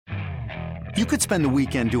You could spend the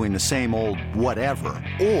weekend doing the same old whatever,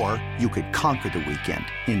 or you could conquer the weekend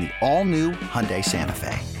in the all-new Hyundai Santa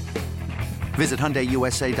Fe. Visit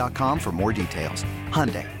HyundaiUSA.com for more details.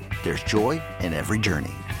 Hyundai, there's joy in every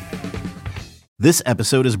journey. This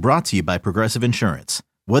episode is brought to you by Progressive Insurance.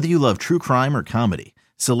 Whether you love true crime or comedy,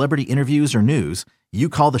 celebrity interviews or news, you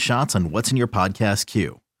call the shots on what's in your podcast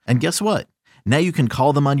queue. And guess what? Now you can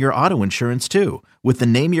call them on your auto insurance too with the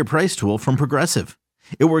Name Your Price tool from Progressive.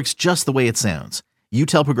 It works just the way it sounds. You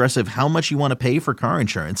tell Progressive how much you want to pay for car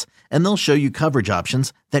insurance, and they'll show you coverage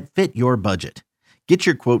options that fit your budget. Get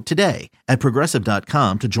your quote today at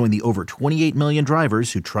Progressive.com to join the over 28 million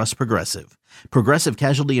drivers who trust Progressive. Progressive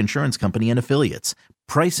Casualty Insurance Company and Affiliates.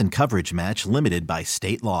 Price and coverage match limited by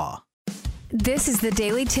state law. This is the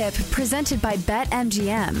Daily Tip presented by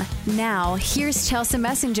BetMGM. Now, here's Chelsea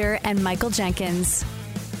Messenger and Michael Jenkins.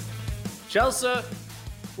 Chelsea,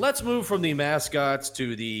 let's move from the mascots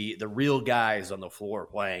to the real guys on the floor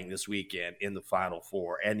playing this weekend in the Final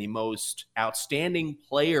Four and the most outstanding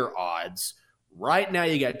player odds. Right now,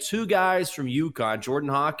 you got two guys from UConn, Jordan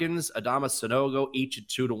Hawkins, Adama Sanogo, each at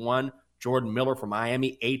 2-1. Jordan Miller from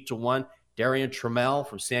Miami, 8-1. Darian Trammell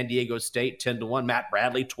from San Diego State, 10-1. Matt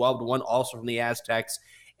Bradley, 12-1, also from the Aztecs.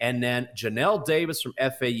 And then Janelle Davis from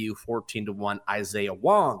FAU, 14-1. Isaiah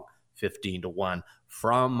Wong, 15-1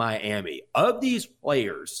 from Miami. Of these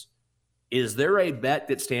players, is there a bet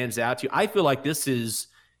that stands out to you? I feel like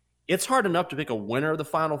it's hard enough to pick a winner of the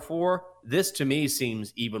Final Four. This, to me,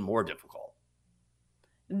 seems even more difficult.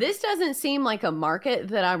 This doesn't seem like a market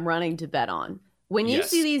that I'm running to bet on. When you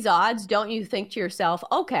see these odds, don't you think to yourself,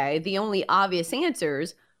 okay, the only obvious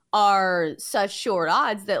answers are such short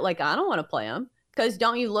odds that, like, I don't want to play them? Because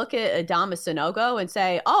don't you look at Adama Sanogo and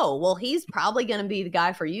say, oh, well, he's probably going to be the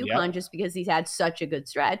guy for UConn just because he's had such a good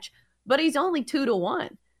stretch, but he's only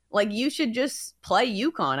 2-1. Like, you should just play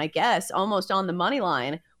UConn, I guess, almost on the money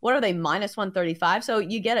line. What are they, minus 135? So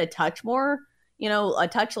you get a touch more, a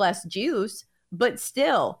touch less juice, but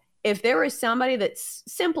still, if there is somebody that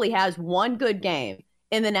simply has one good game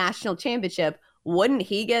in the national championship, wouldn't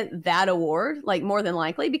he get that award? Like, more than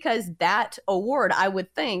likely, because that award, I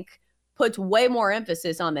would think, puts way more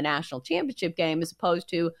emphasis on the national championship game as opposed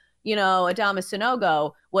to, Adama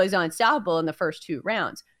Sanogo was unstoppable in the first two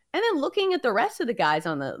rounds. And then looking at the rest of the guys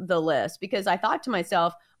on the list, because I thought to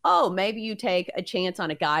myself, oh, maybe you take a chance on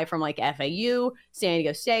a guy from like FAU, San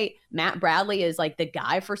Diego State. Matt Bradley is like the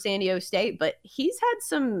guy for San Diego State, but he's had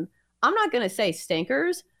some, I'm not going to say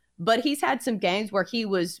stinkers, but he's had some games where he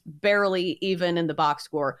was barely even in the box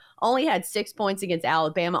score. Only had 6 points against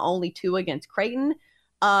Alabama, only 2 against Creighton.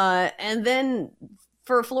 And then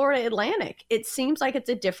for Florida Atlantic, it seems like it's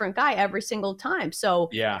a different guy every single time. So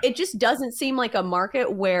it just doesn't seem like a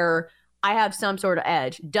market where I have some sort of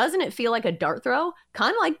edge. Doesn't it feel like a dart throw?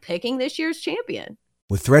 Kind of like picking this year's champion.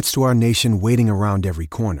 With threats to our nation waiting around every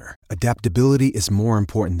corner, adaptability is more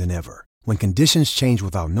important than ever. When conditions change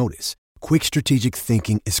without notice, quick strategic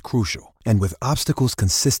thinking is crucial. And with obstacles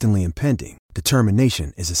consistently impending,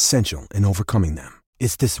 determination is essential in overcoming them.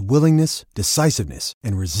 It's this willingness, decisiveness,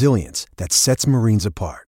 and resilience that sets Marines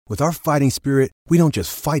apart. With our fighting spirit, we don't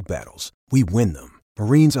just fight battles, we win them.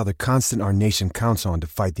 Marines are the constant our nation counts on to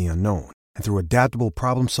fight the unknown. And through adaptable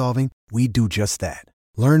problem solving, we do just that.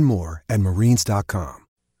 Learn more at Marines.com.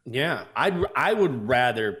 Yeah, I would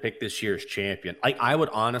rather pick this year's champion. I would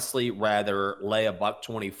honestly rather lay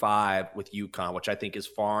 $125 with UConn, which I think is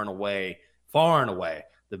far and away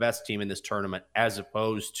the best team in this tournament, as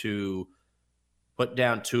opposed to put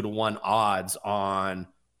down 2-1 odds on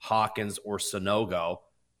Hawkins or Sanogo.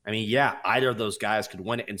 I mean, yeah, either of those guys could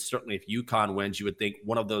win it, and certainly if UConn wins, you would think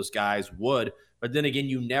one of those guys would. But then again,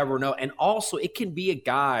 you never know. And also, it can be a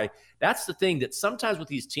guy. That's the thing, that sometimes with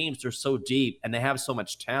these teams, they're so deep and they have so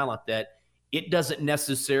much talent that it doesn't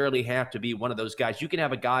necessarily have to be one of those guys. You can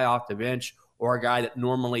have a guy off the bench or a guy that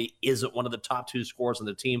normally isn't one of the top 2 scorers on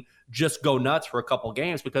the team just go nuts for a couple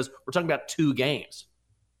games, because we're talking about 2 games.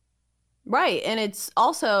 Right. And it's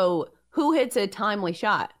also who hits a timely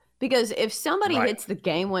shot. Because if somebody hits the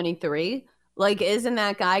game-winning 3, like, isn't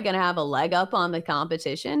that guy going to have a leg up on the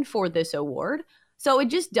competition for this award? So it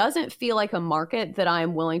just doesn't feel like a market that I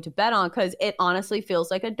am willing to bet on, because it honestly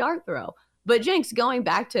feels like a dart throw. But Jinx, going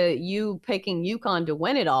back to you picking UConn to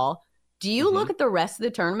win it all, do you look at the rest of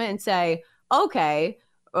the tournament and say, okay,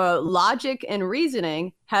 logic and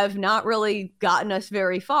reasoning have not really gotten us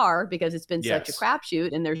very far because it's been such a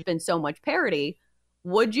crapshoot and there's been so much parity.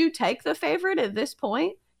 Would you take the favorite at this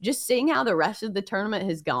point, just seeing how the rest of the tournament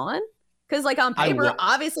has gone? Because, like, on paper,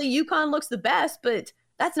 obviously UConn looks the best, but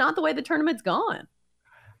that's not the way the tournament's gone.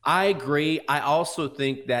 I agree. I also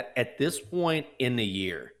think that at this point in the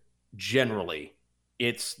year, generally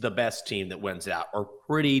it's the best team that wins out, or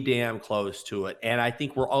pretty damn close to it. And I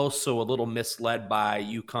think we're also a little misled by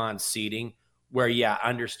UConn's seeding, where, I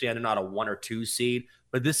understand they're not a 1 or 2 seed,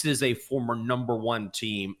 but this is a former number 1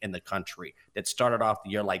 team in the country that started off the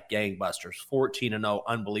year like gangbusters, 14-0,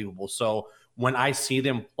 unbelievable. So when I see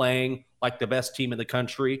them playing like the best team in the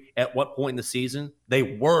country, at what point in the season, they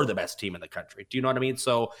were the best team in the country. Do you know what I mean?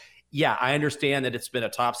 So I understand that it's been a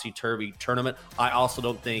topsy-turvy tournament. I also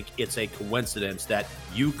don't think it's a coincidence that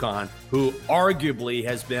UConn, who arguably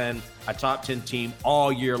has been a top 10 team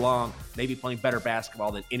all year long, maybe playing better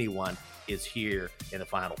basketball than anyone, is here in the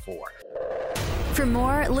Final Four. For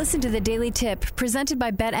more, listen to the Daily Tip presented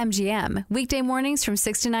by BetMGM. Weekday mornings from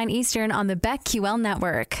 6 to 9 Eastern on the BetQL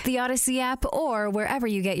network, the Odyssey app, or wherever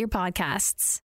you get your podcasts.